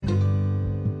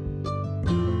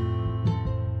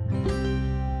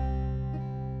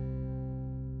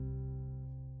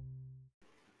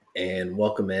and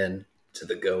welcome in to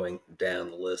the Going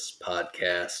Down the List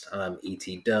podcast. I'm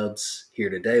E.T. Dubs, here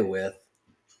today with...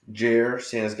 Jer,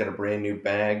 Santa's got a brand new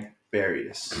bag,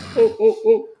 Barius.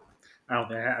 I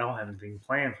don't have anything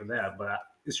planned for that, but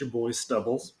it's your boy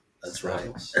Stubbles. That's right.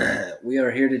 We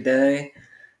are here today.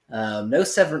 No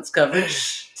Severance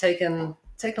coverage. Taking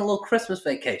a little Christmas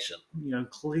vacation. You know,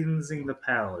 cleansing the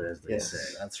palate, as they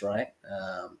say. That's right.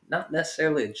 Not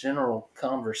necessarily a general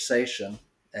conversation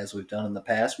as we've done in the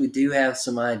past. We do have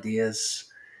some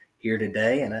ideas here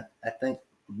today, and I think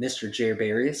Mr. Jer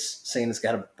Barius, seeing he's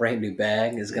got a brand new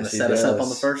bag, is going to set us up on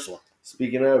the first one.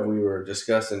 Speaking of, we were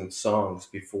discussing songs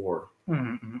before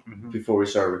we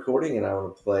started recording, and I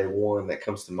want to play one that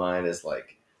comes to mind as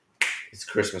like, it's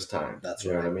Christmas time. That's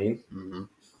you right. know what I mean? Mm-hmm.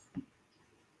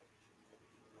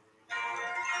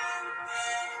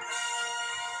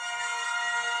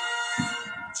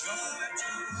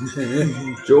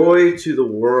 Joy to the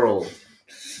world.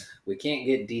 We can't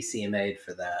get DCMA'd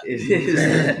for that. It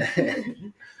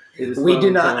is. We do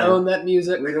not own that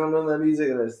music. We don't own that music,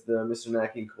 and it's the Mr.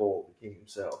 Nat King Cole, the king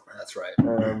himself. That's right.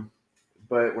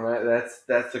 But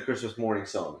that's the Christmas morning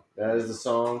song. That is the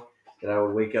song that I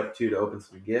would wake up to open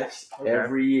some gifts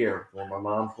every year when my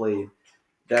mom played.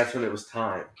 That's when it was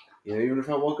time. You know, even if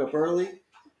I woke up early,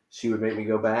 she would make me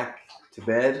go back to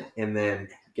bed and then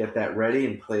get that ready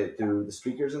and play it through the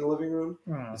speakers in the living room.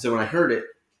 And so when I heard it,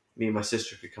 me and my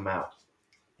sister could come out,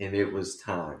 and it was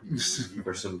time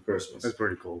for some Christmas. That's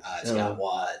pretty cool. Eyes got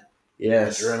wide.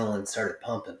 Yes, Adrenaline started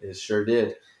pumping. it sure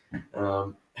did.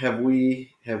 Have we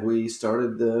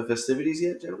started the festivities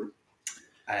yet, gentlemen?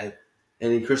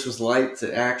 Any Christmas lights,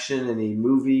 action, any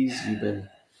movies? You've been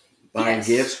buying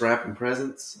gifts, wrapping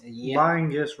presents? Yeah. Buying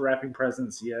gifts, wrapping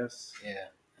presents, yes. Yeah.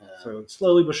 So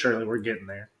slowly but surely, we're getting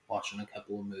there. Watching a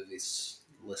couple of movies,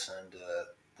 listening to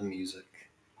the music,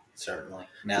 certainly.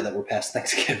 Now that we're past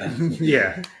Thanksgiving.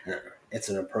 Yeah. It's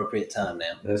an appropriate time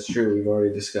now. That's true. We've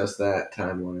already discussed that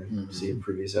timeline. Mm-hmm. See a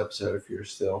previous episode if you're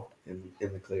still in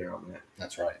the clear on that.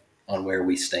 That's right. On where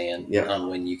we stand, on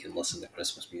when you can listen to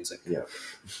Christmas music.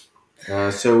 Yeah.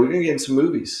 So we're gonna get into some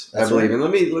movies, I believe. Right.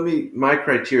 And let me my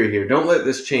criteria here. Don't let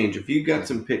this change. If you got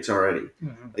some picks already,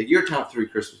 like your top 3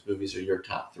 Christmas movies are your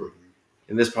top 3,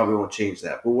 and this probably won't change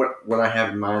that. But what I have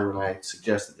in mind when I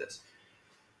suggested this.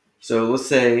 So let's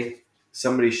say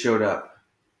somebody showed up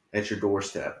at your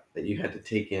doorstep that you had to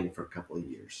take in for a couple of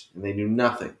years, and they knew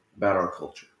nothing about our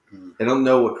culture. They don't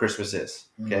know what Christmas is.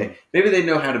 Okay, maybe they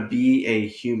know how to be a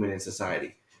human in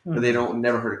society, but they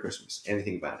never heard of Christmas,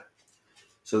 anything about it.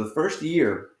 So the first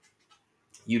year,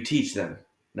 you teach them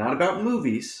not about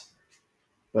movies,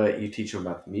 but you teach them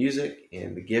about the music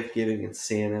and the gift giving and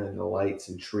Santa and the lights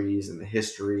and trees and the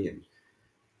history and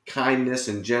kindness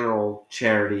and general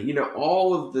charity. You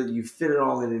know, you fit it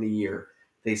all in a year.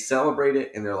 They celebrate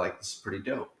it, and they're like, this is pretty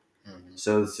dope.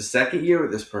 So it's the second year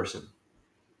with this person,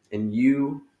 and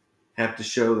you have to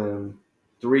show them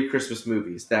 3 Christmas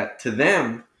movies that to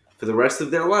them, for the rest of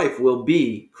their life, will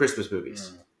be Christmas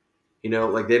movies. You know,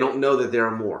 like they don't know that there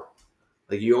are more.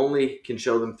 Like you only can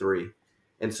show them 3.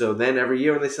 And so then every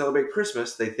year when they celebrate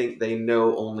Christmas, they think they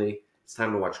know only it's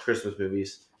time to watch Christmas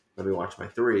movies. Let me watch my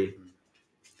 3.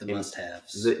 The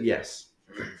must-haves. Yes.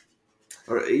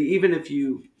 Or even if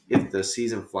the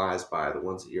season flies by, the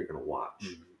ones that you're going to watch.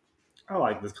 I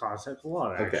like this concept a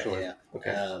lot, actually. Yeah.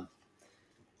 Okay.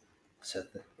 So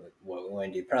what we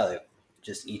want to do, probably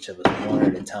just each of us one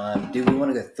at a time. Do we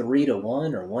want to go 3 to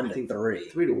 1 or 1 to 3?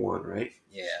 3 to 1, right?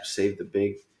 Yeah. Save the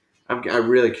big. I'm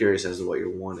really curious as to what your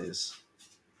 1 is.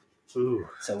 Ooh.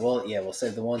 So we'll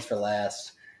save the ones for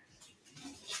last.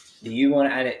 Do you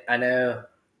want? I know,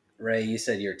 Ray, you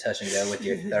said you were touch and go with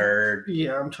your 3rd.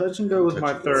 Yeah, I'm touch and go with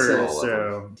my 3rd.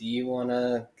 So do you want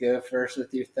to go first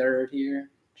with your 3rd here,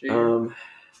 Jay?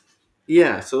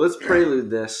 Yeah. So let's prelude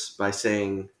this by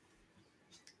saying,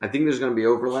 I think there's going to be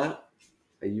overlap.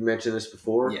 You mentioned this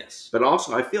before. Yes. But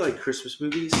also, I feel like Christmas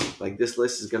movies, like this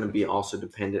list is going to be also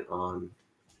dependent on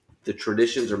the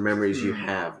traditions or memories you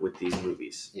have with these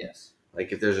movies. Yes.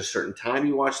 Like if there's a certain time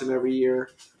you watch them every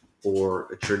year,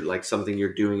 or like something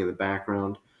you're doing in the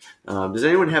background. Does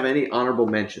anyone have any honorable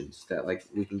mentions that like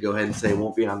we can go ahead and say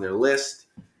won't be on their list,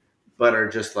 but are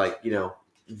just like, you know,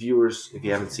 viewers, if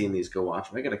you haven't seen these, go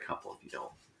watch them. I got a couple if you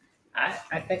don't.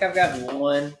 I think I've got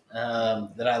one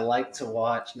that I like to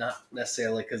watch, not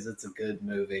necessarily because it's a good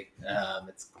movie.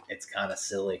 It's kind of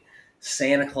silly.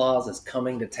 Santa Claus is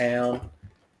Coming to Town.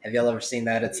 Have y'all ever seen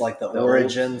that? It's like the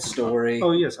origin story.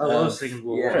 Oh yes, I love seeing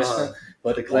Christmas.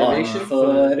 But the claymation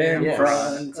foot in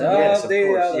front of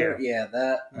the other. Yeah,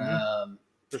 that.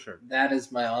 For sure. That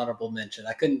is my honorable mention.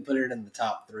 I couldn't put it in the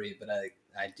top 3, but I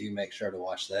do make sure to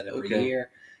watch that every year.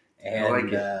 And I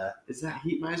like it. Is that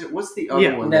Heat Miser? What's the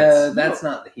other one? No, that's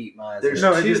not the Heat Miser. There's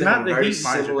No, two it is that not have the very Heat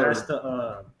Miser. similar-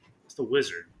 That's the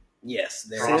Wizard. Yes,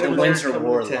 there's Santa the Claus Winter coming to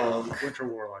Warlock. town. Winter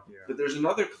Warlock, yeah. But there's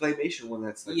another claymation one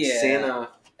that's like Yeah. Santa.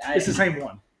 It's the same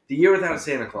one. The Year Without a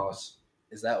Santa Claus.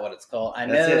 Is that what it's called? I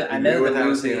That's know. it, I The know Year the Without a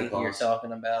movie Santa Claus. you're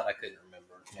talking about. I couldn't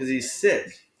remember Because he's sick.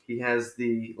 He has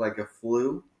like a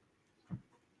flu.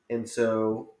 And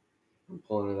so I'm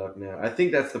pulling it up now. I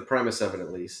think that's the premise of it,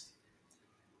 at least.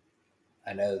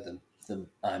 I know the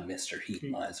I'm Mr. Heat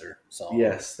Miser song.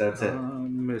 Yes, that's it.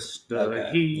 Mr.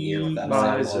 Okay. Heat Year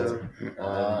Without a Santa Miser.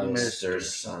 Mr.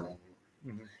 Sun.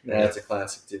 Mhm. That's a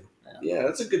classic too. Yeah,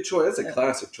 that's a good choice. That's a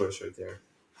classic choice right there.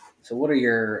 So, what are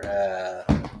your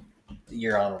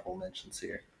honorable mentions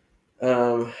here?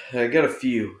 I got a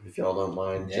few, if y'all don't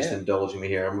mind, just indulging me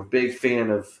here. I'm a big fan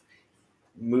of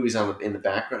movies in the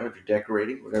background if you're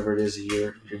decorating, whatever it is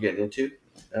you're getting into.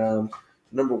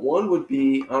 Number one would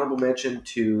be honorable mention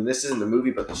to, and this isn't the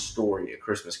movie, but the story, A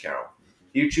Christmas Carol.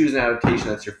 If you choose an adaptation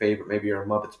that's your favorite, maybe you're a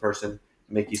Muppets person,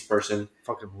 Mickey's person.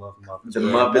 Fucking love Muppets. The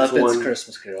Muppets one.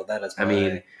 Christmas Carol. That is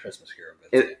my Christmas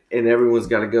Carol. And everyone's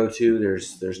got to go to.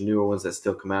 There's newer ones that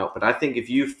still come out. But I think if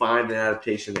you find an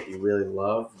adaptation that you really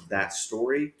love, that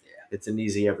story, it's an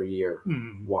easy every year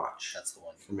watch. That's the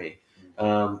one for me.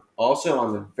 Also,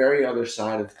 on the very other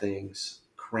side of things,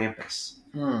 Krampus.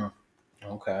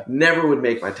 Okay. Never would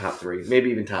make my top 3, maybe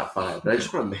even top 5, but I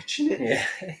just want to mention it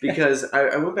because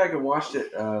I went back and watched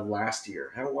it last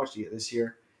year. I haven't watched it yet this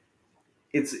year.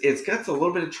 It's got a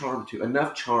little bit of charm to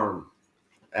enough charm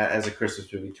as a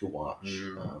Christmas movie to watch.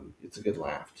 It's a good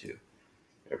laugh too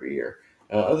every year.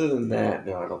 Other than that,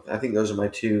 no, I don't. I think those are my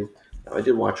 2. I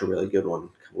did watch a really good one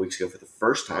a couple weeks ago for the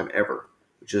first time ever,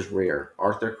 which is rare.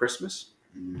 Arthur Christmas.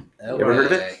 You ever heard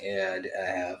of it? Yeah, I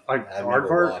have. Like I've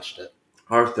never watched it.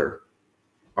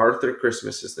 Arthur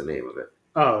Christmas is the name of it.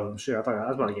 Oh shit! I thought I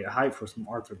was about to get hyped for some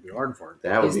Arthur the Aardvark.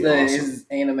 That would be awesome. Is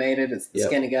animated. It's the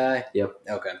skinny guy. Yep.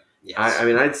 Okay. Yes. I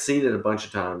mean, I'd seen it a bunch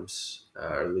of times,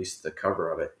 or at least the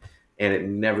cover of it, and it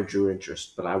never drew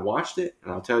interest. But I watched it,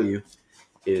 and I'll tell you,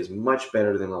 it is much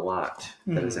better than a lot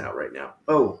that is out right now.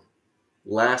 Oh,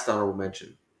 last honorable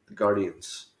mention: the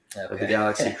Guardians of the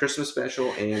Galaxy Christmas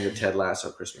Special and the Ted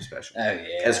Lasso Christmas Special. Oh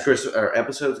yeah. As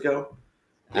episodes go,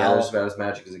 that's about as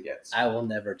magic as it gets. I will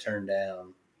never turn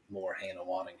down more Hannah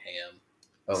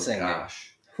Waddingham singing.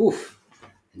 Gosh. Whew.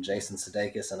 And Jason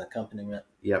Sudeikis and accompaniment.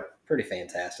 Yep. Pretty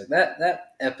fantastic.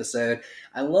 That episode,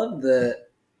 I love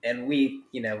and we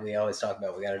always talk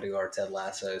about we got to do our Ted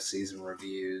Lasso season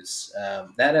reviews.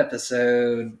 That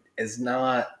episode is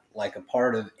not like a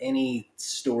part of any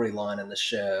storyline in the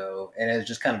show, and it's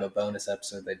just kind of a bonus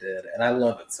episode they did, and I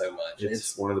love it so much.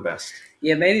 It's one of the best.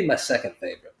 Yeah, maybe my second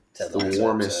favorite Ted Lasso. The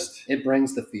warmest. Episode. It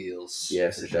brings the feels.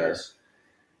 Yes, it does.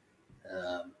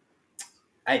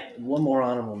 One more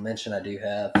honorable mention I do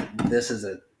have. This is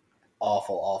an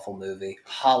awful movie.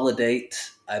 Holiday,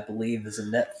 I believe, is a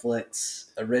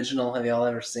Netflix original. Have y'all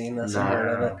ever seen this or heard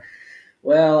of it?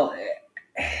 Well,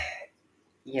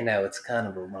 it's kind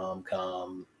of a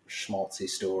rom-com schmaltzy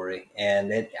story,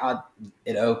 and it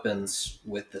opens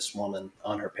with this woman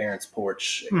on her parents'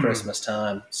 porch at Christmas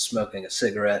time smoking a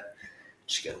cigarette.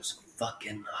 She goes,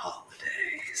 "Fucking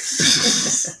holidays,"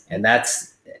 and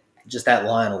that's just that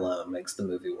line alone makes the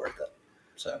movie worth it.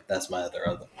 So that's my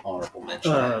other honorable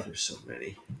mention. There's so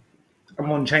many. I'm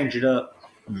going to change it up.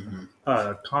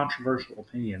 Controversial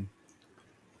opinion.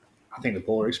 I think The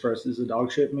Polar Express is a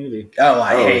dog shit movie.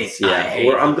 I hate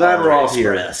I'm glad we're all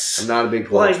here. Express. I'm not a big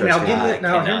Polar Express fan.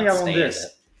 Now, hear me out on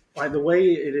this. Like, the way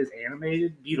it is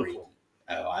animated, beautiful.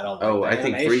 I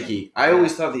think freaky. I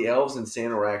always thought the elves and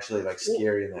Santa were actually like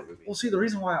scary in that movie. Well, see, the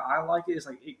reason why I like it is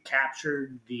like it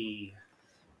captured the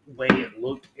way it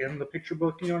looked in the picture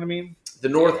book. You know what I mean? The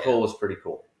North Pole was pretty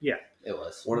cool. Yeah, it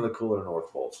was one of the cooler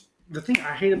North Poles. The thing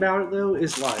I hate about it though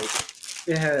is like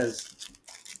it has.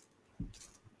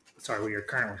 Sorry, we are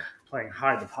currently playing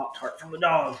hide the Pop-Tart from the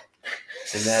dog,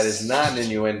 and that is not an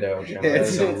innuendo, Jim. That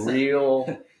is a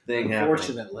real thing.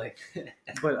 Unfortunately,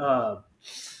 but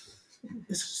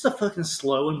it's just a fucking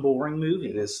slow and boring movie.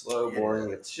 It is slow,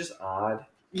 boring. It's just odd.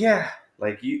 Yeah.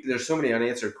 Like there's so many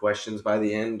unanswered questions by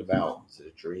the end about, was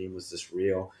it a dream? Was this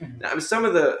real? Now, I mean, some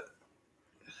of the,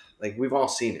 like, we've all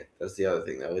seen it. That's the other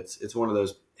thing, though. It's one of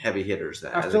those heavy hitters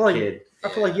that as a kid. I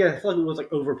feel like it was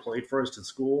like overplayed for us in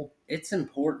school. It's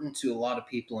important to a lot of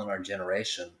people in our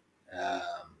generation,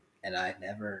 and I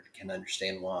never can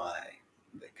understand why.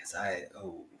 Because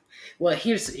well,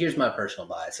 here's my personal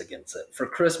bias against it. For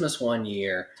Christmas one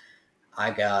year,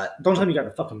 Don't tell me you got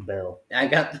the fucking bell. I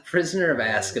got The Prisoner of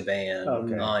Azkaban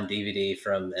on DVD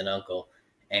from an uncle,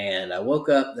 And I woke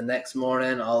up the next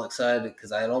morning all excited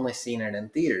because I had only seen it in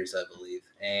theaters, I believe.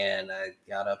 And I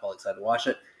got up all excited to watch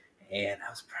it. And I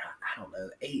was, I don't know,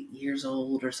 8 years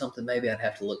old or something. Maybe I'd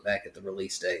have to look back at the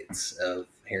release dates of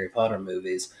Harry Potter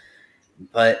movies.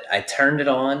 But I turned it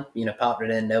on, popped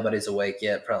it in. Nobody's awake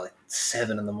yet, probably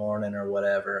 7 in the morning or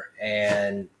whatever.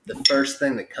 And the first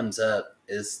thing that comes up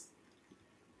is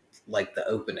like the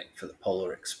opening for the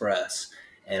Polar Express.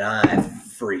 And I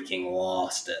freaking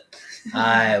lost it.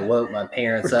 I woke my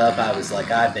parents up. I was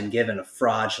like, I've been given a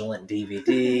fraudulent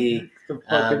DVD.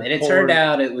 And it turned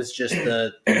out it was just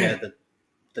the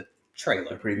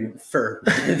trailer preview for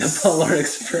the Polar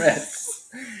Express.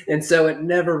 And so it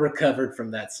never recovered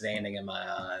from that standing in my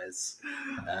eyes.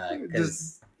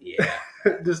 It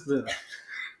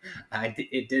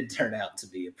did turn out to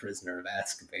be a Prisoner of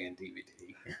Azkaban DVD.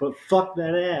 But fuck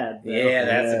that ad. Though. Yeah,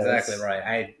 that's exactly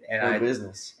right.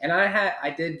 Business. And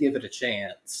I did give it a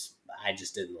chance. I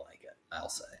just didn't like it, I'll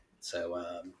say.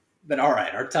 So, but all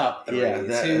right, our top 3. Yeah,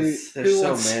 there's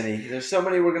so many. There's so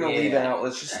many we're going to leave out.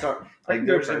 Let's just start. Like,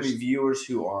 there's going to be viewers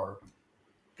who are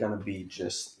going to be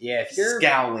just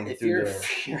scowling through their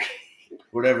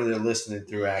whatever they're listening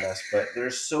through at us. But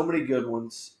there's so many good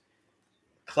ones.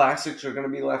 Classics are going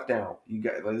to be left out. You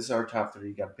got this is our top 3.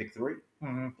 You got to pick 3.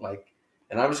 Mm-hmm.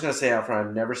 And I'm just going to say out front,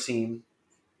 I've never seen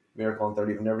Miracle on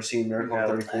 30th. I've never seen Miracle on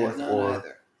 34th or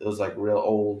those like real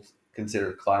old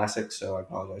considered classics. So I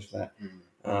apologize for that.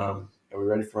 Are we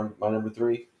ready for my number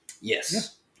 3?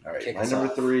 Yes. Yeah. All right. My number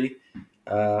 3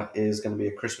 is going to be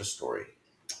A Christmas Story.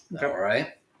 Okay. All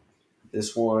right.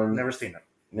 This one. Never seen it.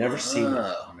 Never seen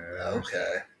it.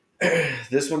 Okay.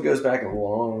 This one goes back a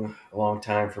long, long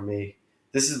time for me.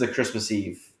 This is the Christmas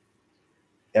Eve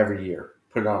every year.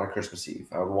 Put it on Christmas Eve.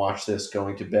 I would watch this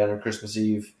going to bed on Christmas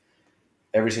Eve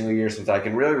every single year since I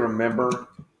can really remember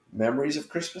memories of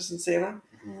Christmas and Santa.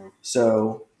 Mm-hmm.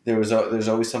 So there's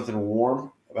always something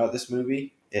warm about this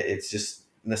movie. It's just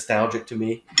nostalgic to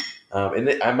me.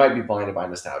 And I might be blinded by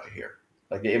nostalgia here.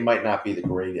 Like, it might not be the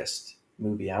greatest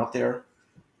movie out there.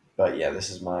 But yeah, this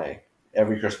is my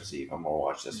every Christmas Eve. I'm going to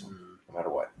watch this one no matter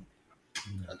what.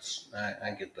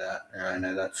 I get that. And I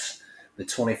know that's the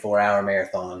 24-hour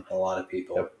marathon. A lot of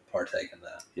people partake in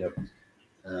that. Yep.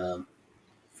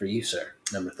 For you, sir,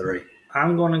 number 3.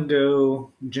 I'm going to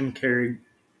go Jim Carrey,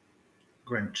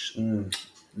 Grinch.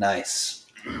 Nice.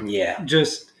 Yeah.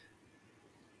 Just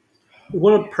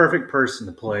what a perfect person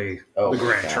to play the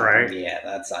Grinch, right? Yeah,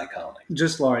 that's iconic.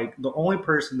 Just like the only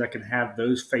person that can have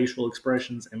those facial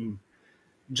expressions and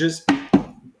just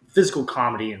physical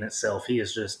comedy in itself. He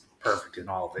is just perfect in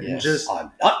all of it. Yes. Just,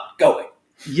 I'm not going.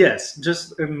 Yes.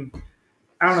 Just, I don't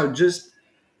know, just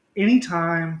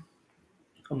anytime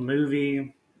a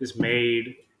movie is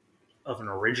made of an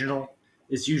original,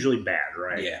 it's usually bad,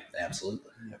 right? Yeah,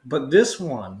 absolutely. But this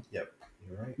one you're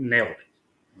right. nailed it.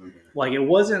 Mm-hmm. Like, it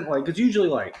wasn't like, it's usually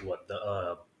like, what,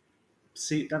 not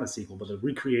a sequel, but a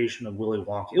recreation of Willy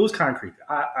Wonka. It was kind of creepy.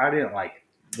 I didn't like it.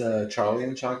 The Charlie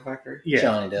and the Chocolate Factory? Yeah,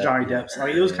 Johnny Depp's.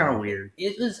 Like, it was kind of weird.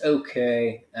 It was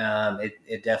okay.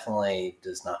 It definitely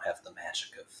does not have the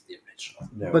magic of the original.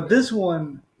 No. But this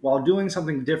one, while doing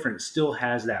something different, still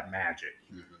has that magic.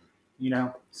 Mm-hmm.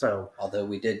 So although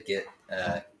we did get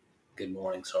Good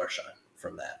Morning Starshine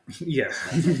from that. Yes.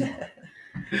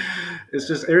 It's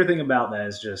just everything about that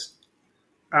is just,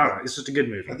 I don't know. It's just a good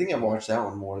movie. I think I've watched that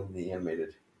one more than the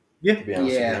animated. Yeah. To be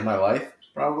honest with you, in my life,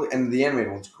 probably. And the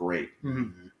animated one's great.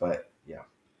 Mm-hmm. But yeah.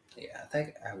 Yeah, I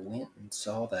think I went and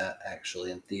saw that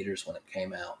actually in theaters when it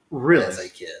came out. Really? As a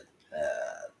kid.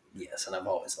 Yes, and I've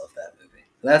always loved that movie.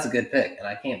 That's a good pick, and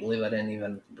I can't believe I didn't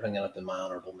even bring it up in my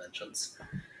honorable mentions.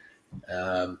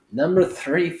 Number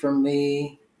 3 for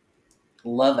me,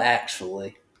 Love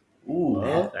Actually. Ooh,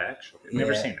 Love Actually.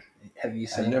 Never seen it. Have you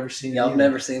seen it? I've never seen it. Y'all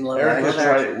never seen Love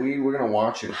Actually? We were going to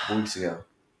watch it a couple weeks ago.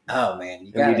 Oh, man.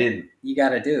 We didn't. You got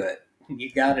to do it.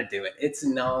 You got to do it. It's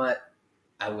not,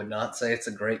 I would not say it's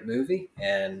a great movie.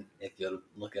 And if you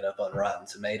look it up on Rotten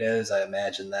Tomatoes, I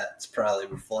imagine that's probably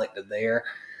reflected there.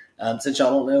 Since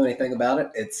y'all don't know anything about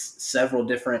it, it's several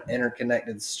different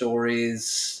interconnected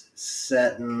stories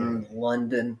set in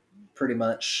London, pretty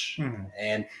much. Mm-hmm.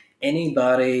 And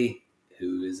anybody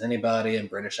who is anybody in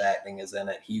British acting is in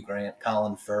it. Hugh Grant,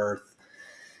 Colin Firth,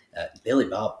 Billy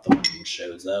Bob Thornton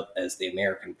shows up as the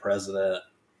American president,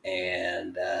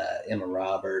 and Emma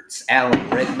Roberts, Alan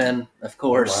Rickman, of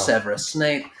course, Severus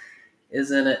Snape is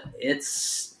in it.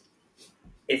 It's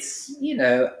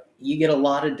you get a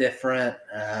lot of different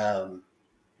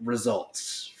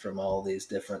results from all these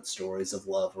different stories of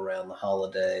love around the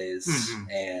holidays,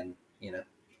 and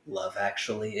love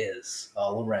actually is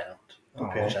all around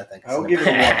Okay. which I think is I'll give it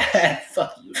a watch.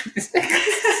 Fuck you.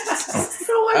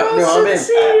 No, I'm in.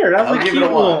 Sincere. That was I'll a give cute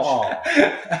it a little watch.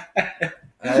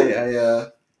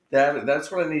 aw.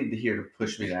 That's what I needed to hear to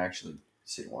push me to actually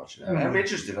sit and watch it. I'm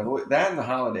interested. That and The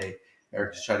Holiday,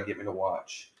 Eric just tried to get me to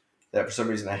watch. That for some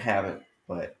reason I haven't,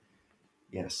 but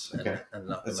yes, okay.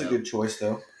 That's a good choice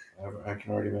though. I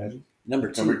can already imagine.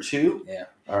 Number two? Yeah.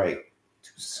 All right.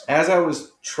 As I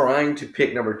was trying to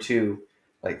pick number 2,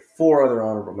 like 4 other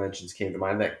honorable mentions came to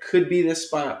mind that could be this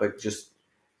spot, but just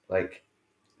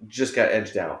got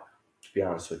edged out, to be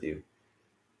honest with you.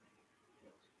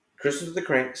 Christmas with the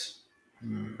Cranks.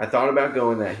 I thought about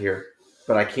going that here,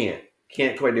 but I can't.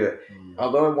 Can't quite do it.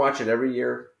 Although I watch it every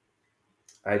year,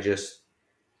 I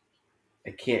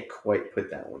can't quite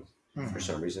put that one for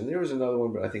some reason. There was another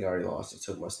one, but I think I already lost it,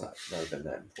 so it must not have been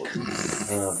that important.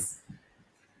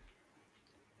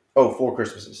 Four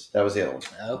Christmases. That was the other one.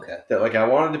 Okay. That I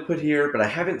wanted to put here, but I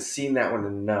haven't seen that one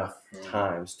enough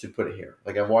times to put it here.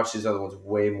 I've watched these other ones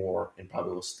way more, and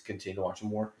probably will continue to watch them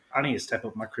more. I need to step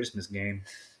up my Christmas game.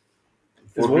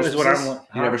 Four Is what Christmases? I want.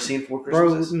 You never seen Four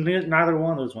Christmases? Bro, neither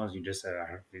one of those ones you just said I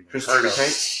heard Christmas of. with the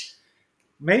Cranks?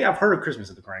 Maybe I've heard of Christmas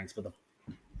at the Cranks, but the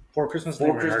Four Christmases.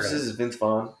 Four Christmases is Vince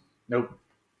Vaughn. Nope.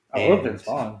 I love Vince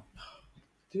Vaughn.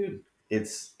 Dude,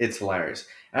 it's hilarious.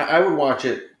 I would watch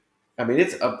it. I mean,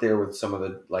 it's up there with some of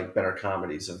the better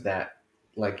comedies of that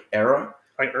era.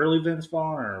 Like early Vince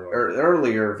Vaughn or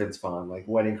earlier Vince Vaughn, like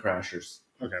Wedding Crashers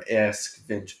esque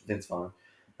Vince Vaughn.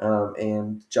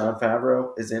 And Jon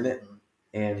Favreau is in it,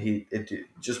 and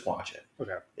just watch it.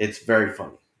 Okay. It's very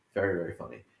funny. Very, very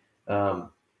funny.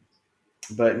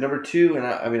 But number 2, and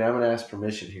I'm going to ask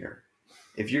permission here.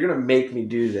 If you're going to make me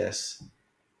do this,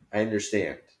 I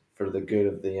understand for the good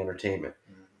of the entertainment.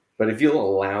 But if you'll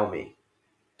allow me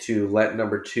to let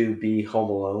number 2 be Home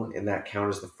Alone, and that count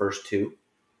as the first 2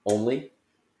 only.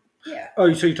 Yeah.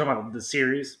 Oh, so you're talking about the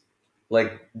series?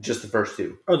 Just the first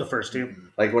 2. Oh, the first 2.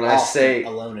 When I say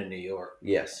Alone in New York.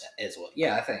 Yes. Is what?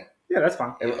 Yeah, I think. Yeah, that's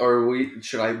fine.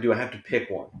 Do I have to pick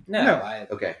one? No.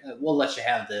 Okay. We'll let you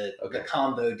have the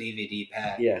combo DVD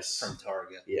pack. Yes. From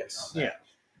Target. Yes. Yeah.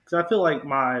 Because I feel like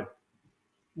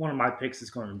one of my picks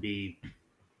is going to be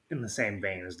in the same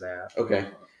vein as that. Okay.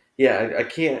 Yeah, I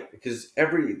can't because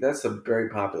that's a very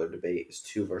popular debate is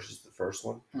 2 versus the first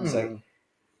one.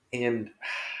 And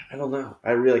I don't know.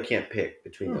 I really can't pick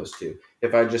between those 2.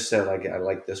 If I just said I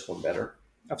like this one better.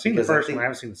 I've seen the first one. I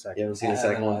haven't seen the second. You haven't seen the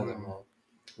second one?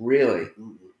 Really?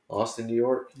 Lost in New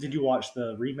York? Did you watch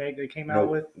the remake they came out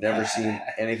with? Never seen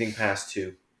anything past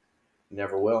 2.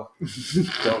 Never will.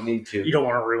 Don't need to. You don't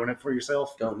want to ruin it for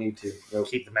yourself? Don't need to. Nope.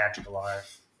 Keep the magic alive.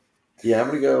 Yeah, I'm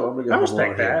gonna go. I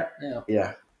respect that.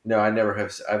 Yeah. No, I never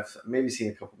have. I've maybe seen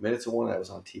a couple minutes of one that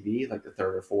was on TV, like the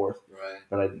 3rd or 4th. Right.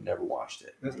 But I never watched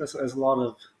it. That's a lot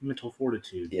of mental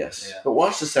fortitude. Yes. Yeah. But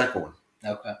watch the second one.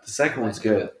 Okay. The second one's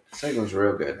good. The second one's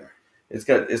real good. It's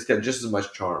got just as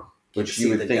much charm. Which you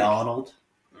would think. Donald.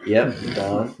 Yep,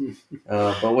 Don.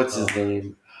 But what's his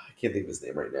name? I can't think of his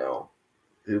name right now.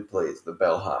 Who plays the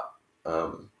bellhop?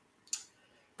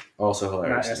 Also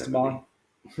hilarious. Not Esteban.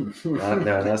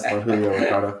 No, that's not Julio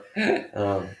Ricardo.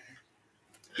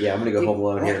 Yeah, I'm gonna go Home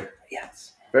Alone here.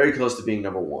 Yes. Very close to being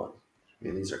number 1. I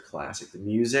mean, these are classic. The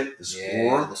music, the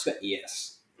score.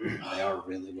 Yes. They are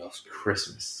really well scored.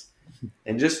 Christmas.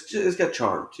 And just it's got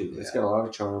charm too. It's got a lot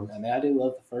of charm. I mean, I do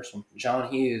love the first one. John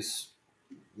Hughes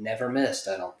never missed,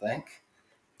 I don't think.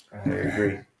 I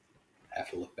agree. I have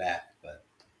to look back, but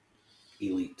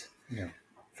elite. Yeah.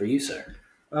 For you, sir.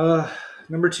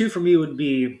 Number 2 for me would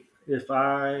be if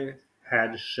I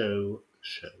had to show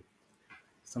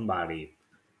somebody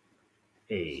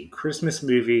a Christmas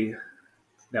movie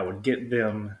that would get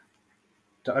them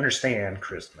to understand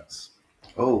Christmas.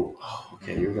 Oh,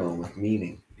 okay. You're going with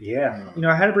meaning. Yeah.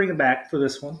 I had to bring it back for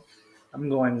this one. I'm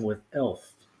going with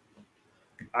Elf.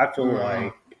 I feel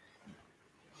like,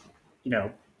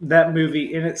 that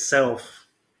movie in itself,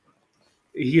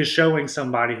 he is showing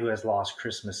somebody who has lost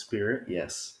Christmas spirit.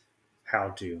 Yes.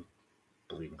 How to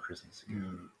believe in Christmas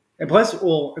again. And plus,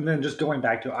 and then just going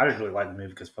back to, I just really like the movie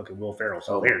because fucking Will Ferrell's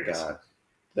hilarious. Oh my God.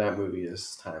 That movie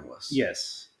is timeless.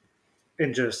 Yes.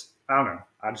 And just, I don't know.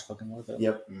 I just fucking love it.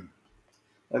 Yep.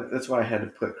 That's why I had to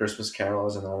put Christmas Carol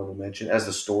as an honorable mention. As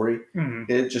the story,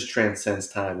 it just transcends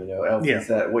time, Elf is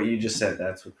that, what you just said,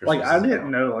 that's what Christmas is I didn't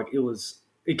know,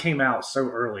 it came out so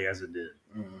early as it did.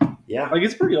 Yeah.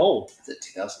 It's pretty old. Is it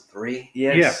 2003?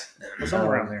 Yes. Yeah.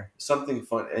 Somewhere around there. Something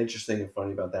interesting and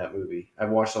funny about that movie.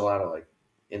 I've watched a lot of,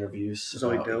 interviews.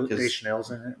 So Deschanel's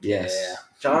in it? Yes. Yeah.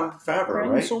 John Favreau,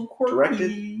 right? So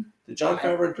directed. Did John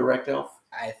Favreau direct Elf?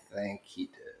 I think he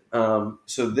did.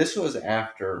 So this was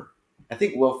after I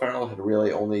think Will Ferrell had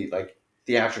really only like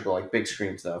theatrical, like big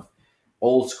screen stuff.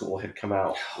 Old School had come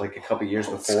out like a couple years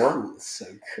before. So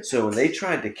good. So when they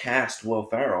tried to cast Will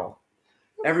Ferrell,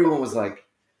 everyone was like,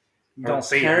 "Are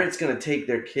parents going to take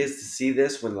their kids to see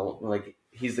this when like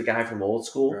he's the guy from Old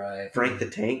School, Right? Frank the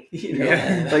Tank? You know,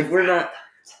 Yeah. like we're going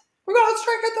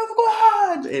straight at the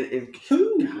quad." And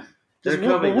they're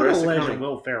coming. What The a rest are legend coming.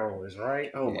 Will Ferrell is,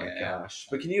 right? Oh my Yeah. gosh!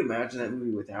 But can you imagine that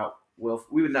movie without Will?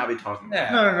 We would not be talking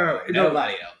about No.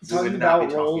 Nobody else. We Talking would not be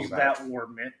about talking roles about that were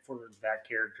meant for that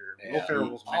character. Yeah. Will Ferrell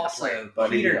was meant to play. Also,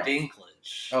 Buddy, Peter yeah.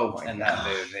 Dinklage. Oh my in that gosh.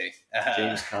 movie.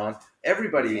 James Caan.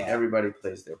 Everybody Yeah.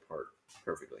 plays their part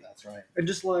perfectly. That's right. And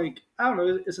just like, I don't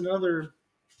know, it's another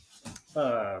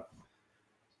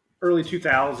early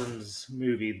 2000s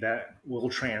movie that will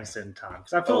transcend time.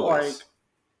 Because I feel Always. like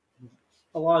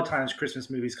a lot of times Christmas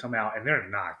movies come out and they're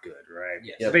not good, right?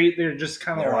 Yes. Yep. They're just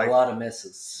kind of There are like, a lot of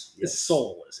misses. it's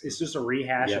soulless. It's just a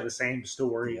rehash Yep. of the same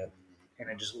story, Yep. and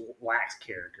it just lacks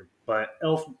character. But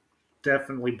Elf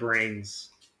definitely brings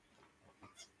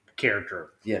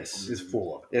character. Yes. Is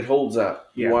full of it. It holds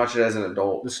up. You Yeah. watch it as an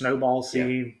adult. The snowball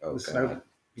scene, Oh, the God. snow,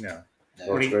 you know,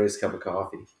 Lord's greatest cup of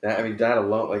coffee. That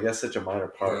alone, like that's such a minor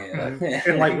part. Yeah.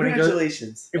 and like when he goes,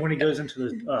 Congratulations. and when he goes into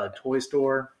the toy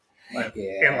store, like,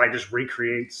 Yeah. and like just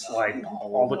recreates like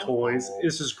all the toys,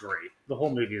 it's just great. The whole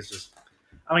movie is just,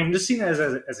 I mean, just seeing it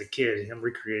as a kid, him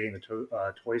recreating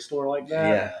the toy store like that,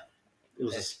 Yeah. it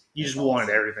was just, you just wanted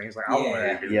awesome. everything. It's like, I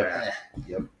wanted to do Yep. that.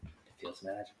 Yep. It feels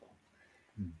magical.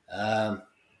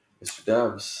 Mr.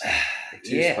 Dubs.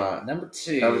 Two Yeah, spot. number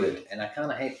 2. Coveted. And I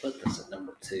kind of hate to put this at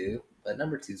number 2, but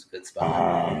number 2's a good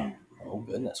spot. Oh,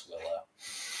 goodness, Willow.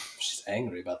 She's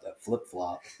angry about that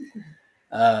flip-flop.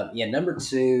 Number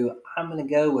 2, I'm going to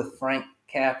go with Frank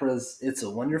Capra's It's a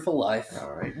Wonderful Life,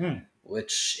 All right.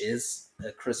 which is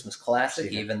a Christmas classic,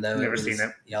 Seen it. even though Never seen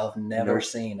it. Y'all have never Nope.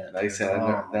 seen it. Like I said,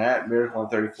 Oh. that Miracle on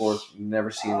 34th, never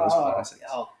seen those classics.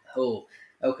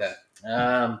 Okay.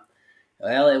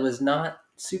 Well, it was not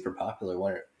super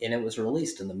popular and it was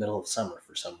released in the middle of summer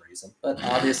for some reason, but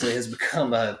obviously has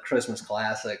become a Christmas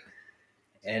classic.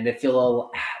 And if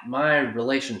you'll, my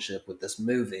relationship with this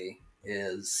movie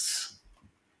is,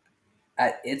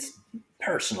 it's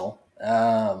personal,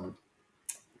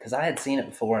 because I had seen it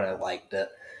before and I liked it.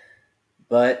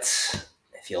 But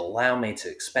if you'll allow me to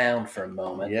expound for a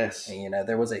moment, Yes.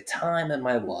 there was a time in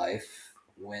my life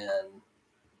when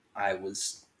I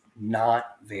was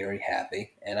not very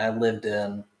happy, and I lived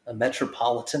in a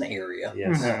metropolitan area.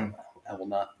 Yes. Mhm. I will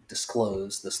not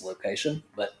disclose this location,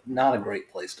 but not a great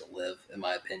place to live, in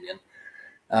my opinion.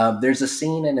 There's a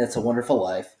scene in It's a Wonderful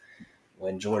Life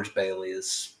when George Bailey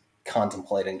is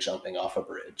contemplating jumping off a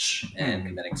bridge and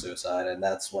committing suicide, and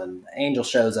that's when Angel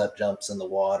shows up, jumps in the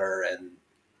water, and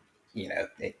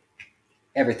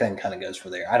everything kind of goes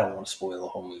from there. I don't want to spoil the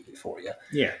whole movie for you.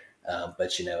 Yeah.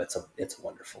 But it's a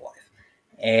wonderful life.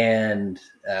 And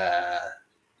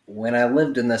when I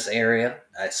lived in this area,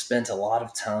 I spent a lot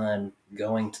of time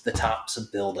going to the tops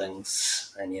of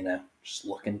buildings and just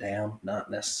looking down,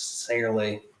 not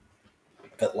necessarily,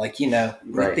 but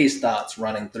with these thoughts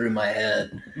running through my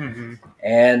head. Mm-hmm.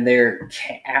 And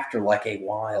after like a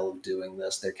while of doing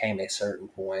this, there came a certain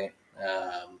point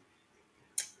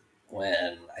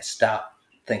when I stopped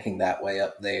thinking that way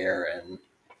up there and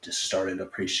just started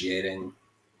appreciating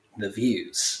the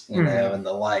views, and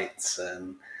the lights,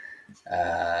 and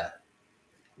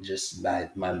just my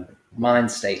mind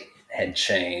state had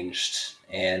changed.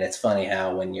 And it's funny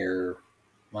how when your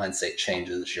mind state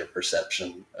changes, your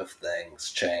perception of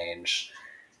things change.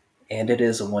 And it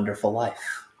is a wonderful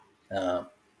life.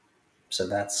 So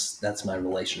that's my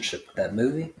relationship with that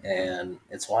movie, and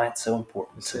it's why it's so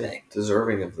important to me.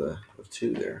 Deserving of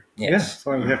 2 there. Yes.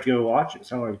 So we have to go watch it.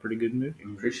 Sounds like a pretty good movie.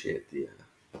 Appreciate the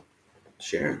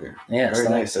share there. Yes, very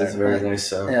thanks, nice. That's sir. very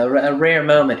nice. A rare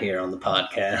moment here on the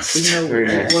podcast. Very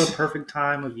nice. What a perfect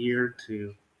time of year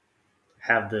to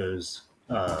have those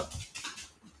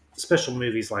special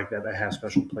movies like that have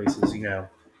special places,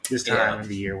 this time of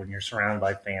the year when you're surrounded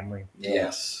by family.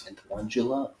 Yes. And the ones you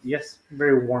love. Yes,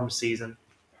 very warm season.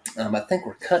 I think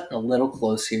we're cutting a little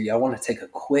close here. Y'all want to take a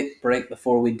quick break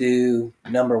before we do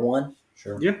number 1?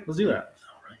 Sure. Yeah, let's do that.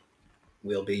 All right.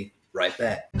 We'll be right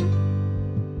back.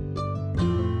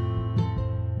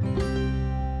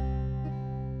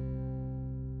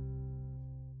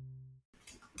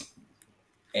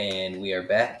 And we are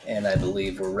back, and I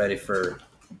believe we're ready for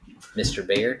Mr.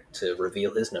 Baird to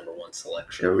reveal his number 1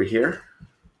 selection. Are we here?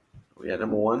 We at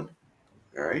number 1?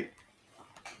 All right.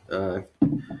 Do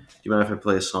you mind if I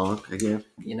play a song again?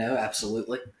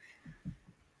 Absolutely.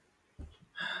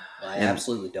 I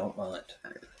absolutely don't mind.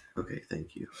 Okay,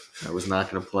 thank you. I was not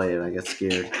going to play it. I got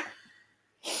scared.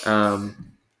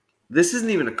 This isn't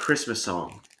even a Christmas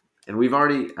song. And I'm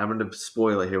going to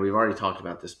spoil it here. We've already talked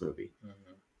about this movie.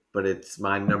 Mm-hmm. But it's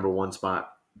my number one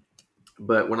spot.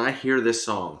 But when I hear this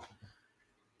song,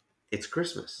 it's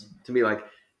Christmas. To me, like,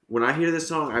 when I hear this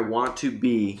song, I want to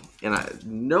be,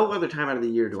 no other time out of the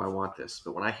year do I want this.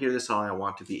 But when I hear this song, I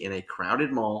want to be in a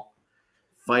crowded mall,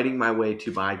 fighting my way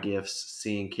to buy gifts,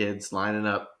 seeing kids lining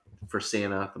up for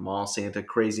Santa, the mall Santa,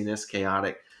 craziness,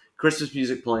 chaotic, Christmas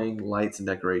music playing, lights and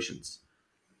decorations.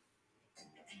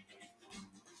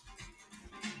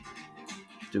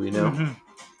 Do we know?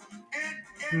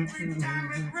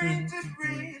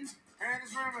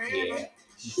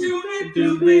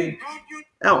 Yeah.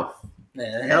 Elf.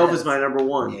 Elf is my number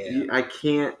one. Yeah.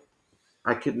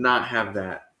 I could not have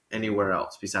that anywhere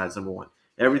else besides number one.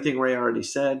 Everything Ray already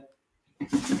said.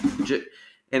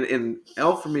 And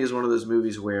Elf for me is one of those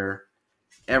movies where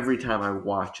every time I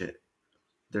watch it,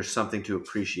 there's something to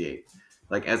appreciate.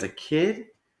 Like as a kid,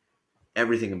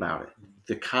 everything about it.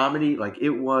 The comedy, like it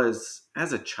was,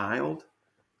 as a child,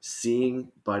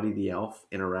 seeing Buddy the Elf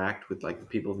interact with like the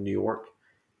people of New York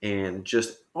and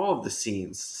just all of the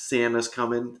scenes. Santa's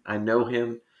coming. I know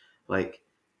him. Like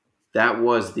that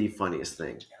was the funniest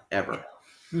thing ever.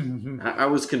 I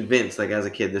was convinced, like as a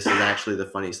kid, this is actually the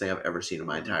funniest thing I've ever seen in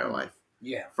my entire life.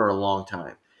 Yeah. For a long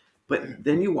time. But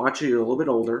then you watch it, you're a little bit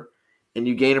older, and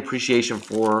you gain appreciation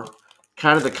for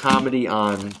kind of the comedy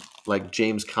on like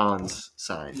James Caan's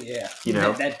side. Yeah. You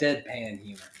know? That deadpan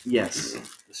humor. Yes.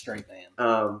 The straight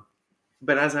man.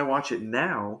 But as I watch it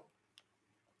now,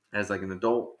 as like an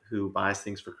adult who buys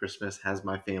things for Christmas, has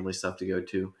my family stuff to go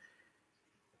to,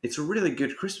 it's a really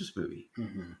good Christmas movie.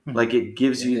 Mm-hmm. Like it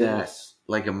gives you that is.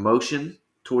 like emotion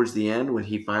towards the end when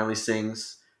he finally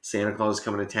sings Santa Claus is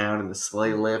coming to town and the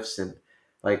sleigh lifts and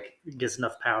like It gets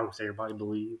enough power because everybody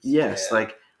believes. yes, Yeah.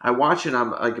 like I watch it,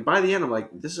 I'm like by the end I'm like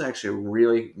this is actually a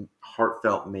really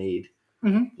heartfelt made.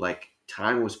 Like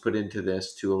time was put into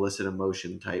this to elicit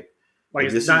emotion type. Like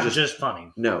this it's is not just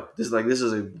funny. No, this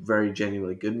is a very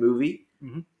genuinely good movie.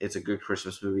 Mm-hmm. It's a good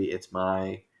Christmas movie. It's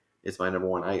my number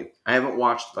one. I haven't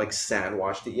watched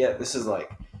it yet. This is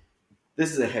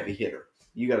a heavy hitter.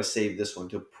 You got to save this one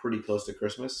to pretty close to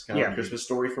Christmas. Kind of a Christmas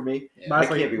story for me. Yeah. I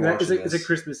can't be watching this. It's a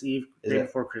Christmas Eve, day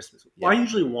before Christmas. Yeah. I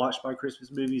usually watch my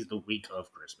Christmas movies the week of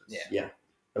Christmas. Yeah.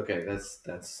 Okay, that's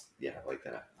I like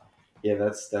that. Yeah,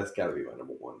 that's got to be my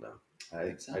number one though.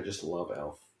 I just love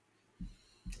Elf.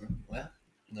 Well,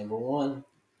 number one.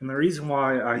 And the reason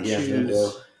why I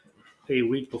choose a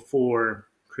week before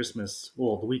Christmas,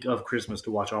 well, the week of Christmas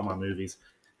to watch all my movies,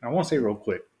 and I want to say real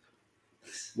quick,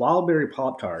 Wild Berry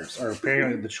Pop-Tarts are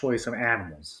apparently the choice of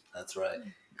animals. That's right.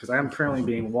 Because I am currently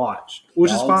being watched, which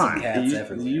Dogs is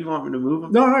fine. Do you want me to move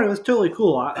them? No, it's totally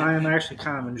cool. I am actually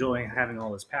kind of enjoying having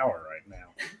all this power right now.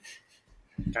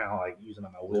 Kind of like using my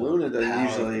will. Luna doesn't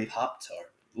usually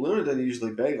Pop-Tart. Luna doesn't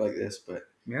usually beg like this, but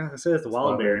yeah, I said it's the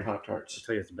Wild Berry Pop-Tarts. I'll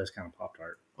tell you, it's the best kind of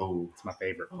Pop-Tart. Oh, it's my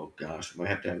favorite. Oh gosh, we might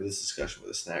have to have this discussion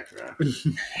with a snack draft.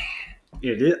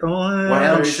 It is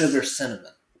Brown sugar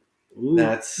cinnamon. Ooh,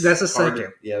 that's a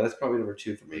second. Yeah, that's probably number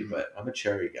two for me, but I'm a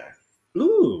cherry guy.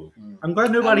 Ooh, I'm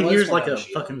glad nobody hears like a younger.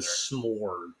 fucking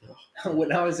s'more.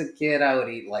 When I was a kid, I would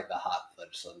eat like the hot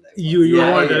fudge sundae.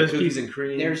 You're one of those cookies and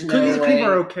cream. There's no cookies and cream way-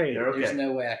 are okay. There's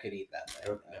no way I could eat that.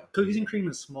 No. Cookies and cream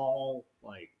is small,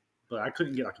 but I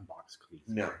couldn't get like a box of cookies.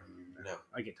 No.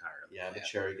 I get tired of it. Yeah, I'm a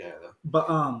cherry guy though. But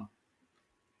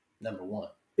number one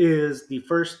is the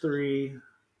first three,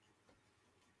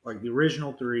 like the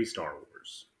original three Star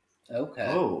Wars. Okay.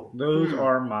 Oh, Those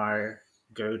are my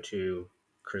go-to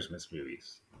Christmas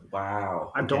movies.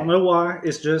 wow. I don't know why.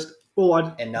 It's just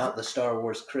and not the Star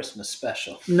Wars Christmas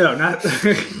special. No, not.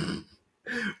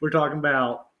 We're talking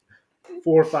about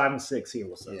 4, 5, and 6 here.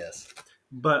 What's up? Yes.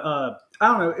 But I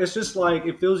don't know. It's just like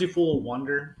it fills you full of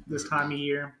wonder this time of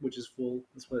year, which is full.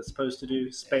 That's what it's supposed to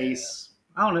do. Space.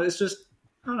 Yeah. I don't know. It's just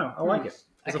I don't know. I like it.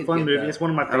 It's a fun movie. That. It's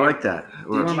one of my favorite. I like that.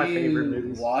 One of my favorite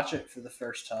movies. Watch it for the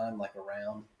first time, like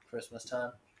around Christmas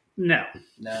time? No.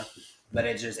 But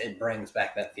it brings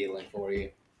back that feeling for you.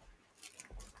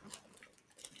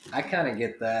 I kind of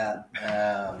get that.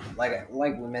 Like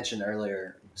we mentioned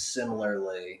earlier,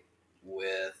 similarly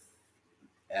with,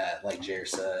 like Jer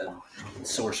said,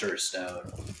 Sorcerer's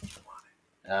Stone.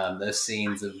 Those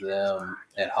scenes of them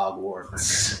at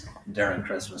Hogwarts during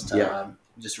Christmas time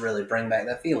just really bring back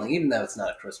that feeling, even though it's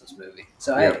not a Christmas movie.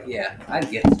 So I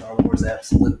get Star Wars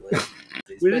absolutely.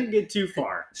 We didn't get too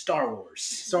far. Star Wars.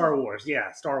 Star Wars.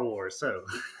 So,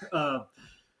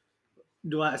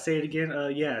 do I say it again?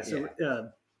 Yeah. So,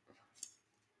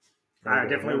 I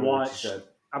definitely watched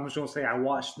I'm just gonna say I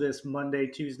watched this Monday,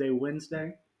 Tuesday,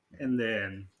 Wednesday, and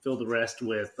then fill the rest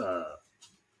with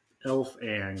Elf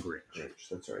and Grinch. Grinch,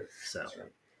 that's right. So That's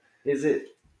right. Is it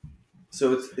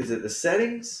the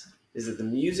settings? Is it the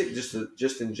music?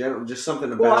 Just in general, just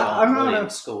something about I'm not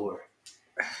Williams' score.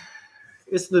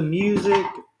 It's the music.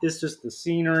 It's just the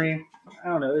scenery. I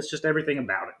don't know. It's just everything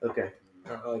about it. Okay,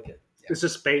 I like it. Yeah. It's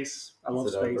just space. I love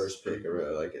It's a space. diverse pick. I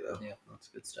really like it though. Yeah, that's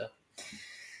good stuff.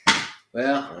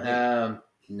 Well,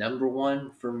 number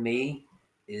one for me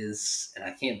is, and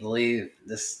I can't believe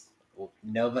this. Well,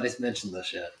 nobody's mentioned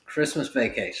this yet. Christmas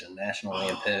Vacation, National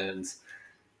Lampoon's.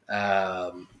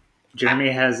 Jeremy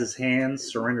has his hands.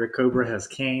 Surrender Cobra has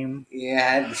came.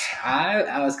 Yeah,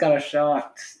 I was kind of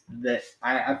shocked that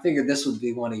I figured this would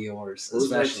be one of yours, What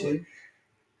was my especially. two?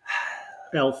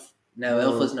 Elf. No,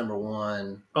 Elf was number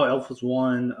one. Oh, Elf was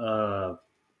one.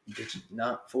 Did you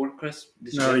not for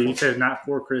Christmas? No, you said not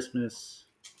for Christmas.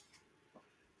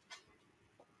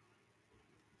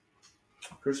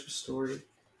 Christmas Story.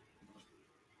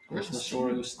 Christmas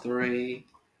Story was 3.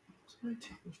 What's my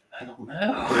two? I don't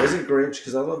know. It wasn't Grinch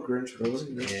because I love Grinch, but it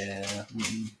wasn't Grinch. Yeah.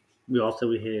 We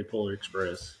also hated Polar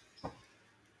Express. I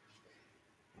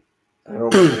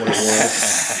don't remember what it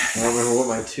was. I don't remember what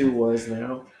my two was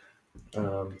now.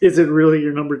 Is it really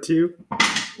your number two?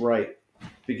 Right.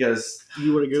 Because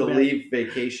You want to go back? leave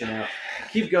Vacation out.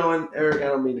 Keep going, Eric. I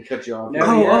don't mean to cut you off. No,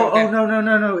 Oh, okay.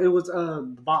 no. It was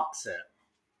the box set.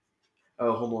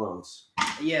 Oh, Home Alone's.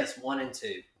 Yes, 1 and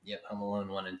 2. Yep, Home Alone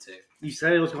 1 and 2. You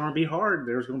said it was going to be hard.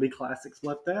 There's going to be classics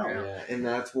left out. Yeah, and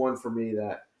that's one for me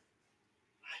that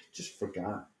I just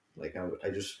forgot. Like I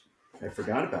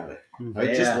forgot about it.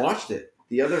 I just watched it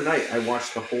the other night. I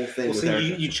watched the whole thing. Well, with see,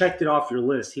 Erica. you checked it off your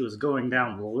list. He was going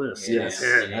down the list. Yes.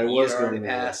 Yeah, I you was already going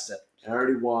past it. I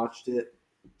already watched it.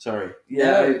 Sorry.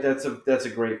 Yeah, No. that's a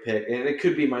great pick, and it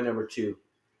could be my number two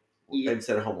Yeah.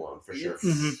 instead of Home Alone for sure.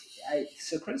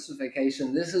 So Christmas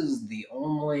Vacation, this is the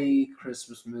only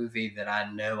Christmas movie that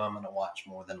I know I'm going to watch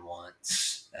more than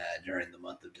once during the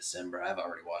month of December. I've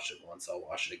already watched it once. I'll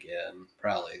watch it again,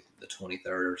 probably the 23rd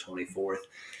or 24th.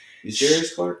 You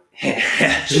serious, Clark?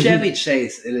 Chevy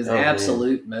Chase, it is Oh,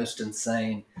 absolute most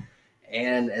insane.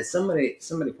 And as somebody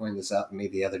pointed this out to me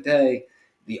the other day,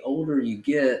 the older you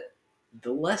get,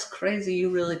 the less crazy you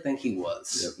really think he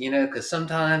was. Yep. You know, because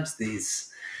sometimes the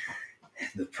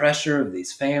pressure of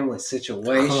these family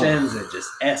situations, it just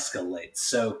escalates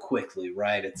so quickly,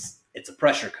 right? It's a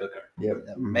pressure cooker.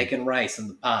 Yep. Making rice in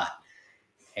the pot.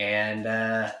 And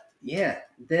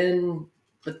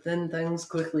then things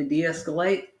quickly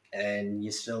de-escalate and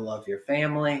you still love your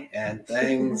family and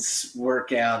things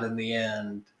work out in the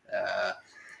end.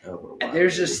 And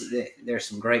there's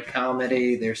some great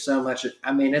comedy. There's so much.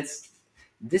 I mean,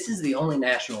 this is the only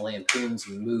National Lampoon's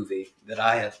movie that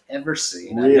I have ever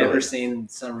seen. Really? I've never seen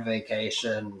Summer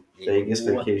Vacation, Vegas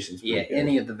Vacations. yeah,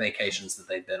 any of the vacations that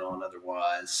they've been on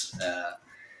otherwise.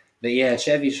 But yeah,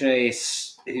 Chevy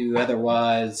Chase, who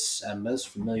otherwise I'm most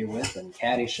familiar with, and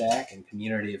Caddyshack and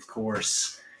Community, of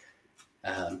course.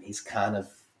 He's kind of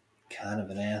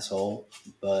an asshole,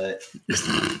 but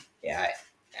yeah,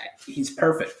 he's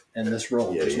perfect in this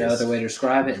role. Yeah, There's no other way to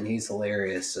describe it, and he's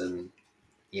hilarious, and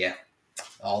yeah,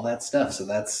 all that stuff. So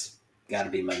that's got to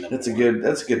be my number. That's a good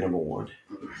number one.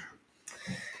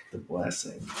 The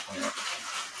Blessing.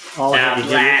 The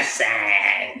Blessing.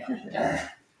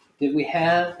 Did we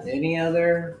have any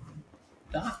other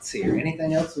thoughts here?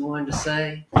 Anything else we wanted to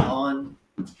say on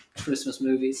Christmas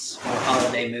movies or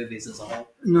holiday movies as a whole?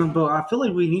 No, but I feel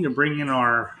like we need to bring in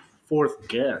our fourth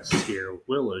guest here,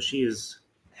 Willow. It's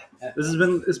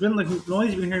been like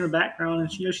noise you've been hearing in the background,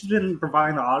 and she's been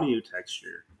providing the audio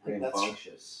texture.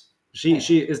 Rambunctious. She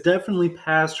is definitely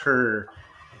past her.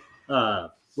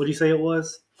 What do you say it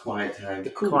was? Quiet time.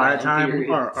 Quiet time. period.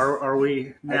 Are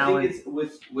we now? I think it's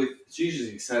with she's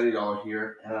just excited all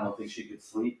here, and I don't think she could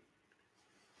sleep.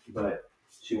 But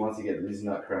she wants to get these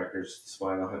nutcrackers. That's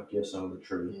why I'll have gifts under the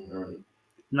tree.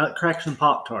 Nutcrackers and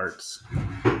Pop-Tarts.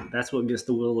 That's what gets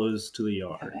the Willows to the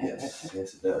yard. Yes,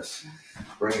 it does.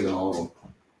 Bring it all.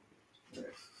 I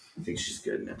think she's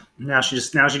good now. Now she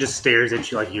just stares at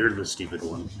you like you're the stupid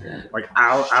one. Yeah. Like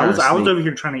I was over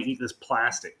here trying to eat this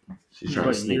plastic. She's trying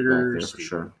to sneak back there for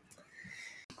sure.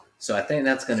 So I think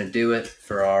that's going to do it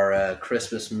for our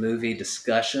Christmas movie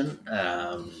discussion.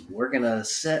 We're going to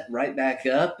set right back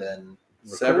up and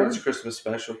Severance Christmas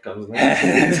special comes next.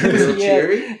 It's real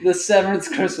cheery. The Severance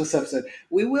Christmas episode.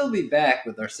 We will be back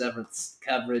with our Severance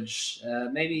coverage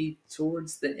maybe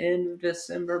towards the end of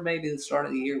December, maybe the start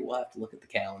of the year. We'll have to look at the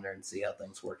calendar and see how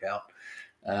things work out.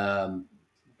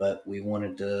 But we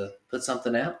wanted to put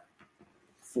something out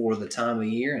for the time of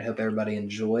year, and hope everybody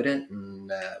enjoyed it.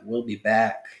 And we'll be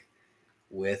back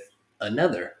with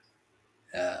another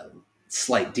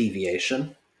slight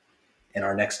deviation in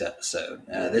our next episode.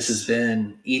 This has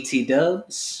been E.T.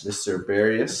 Dubs. Mr.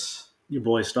 Barius. Your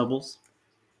boy Stubbles.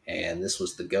 And this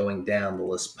was the Going Down the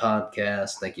List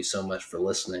podcast. Thank you so much for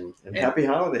listening. And happy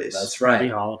holidays. That's right. Happy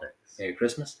holidays. Merry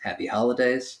Christmas, happy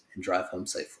holidays, and drive home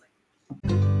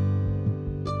safely.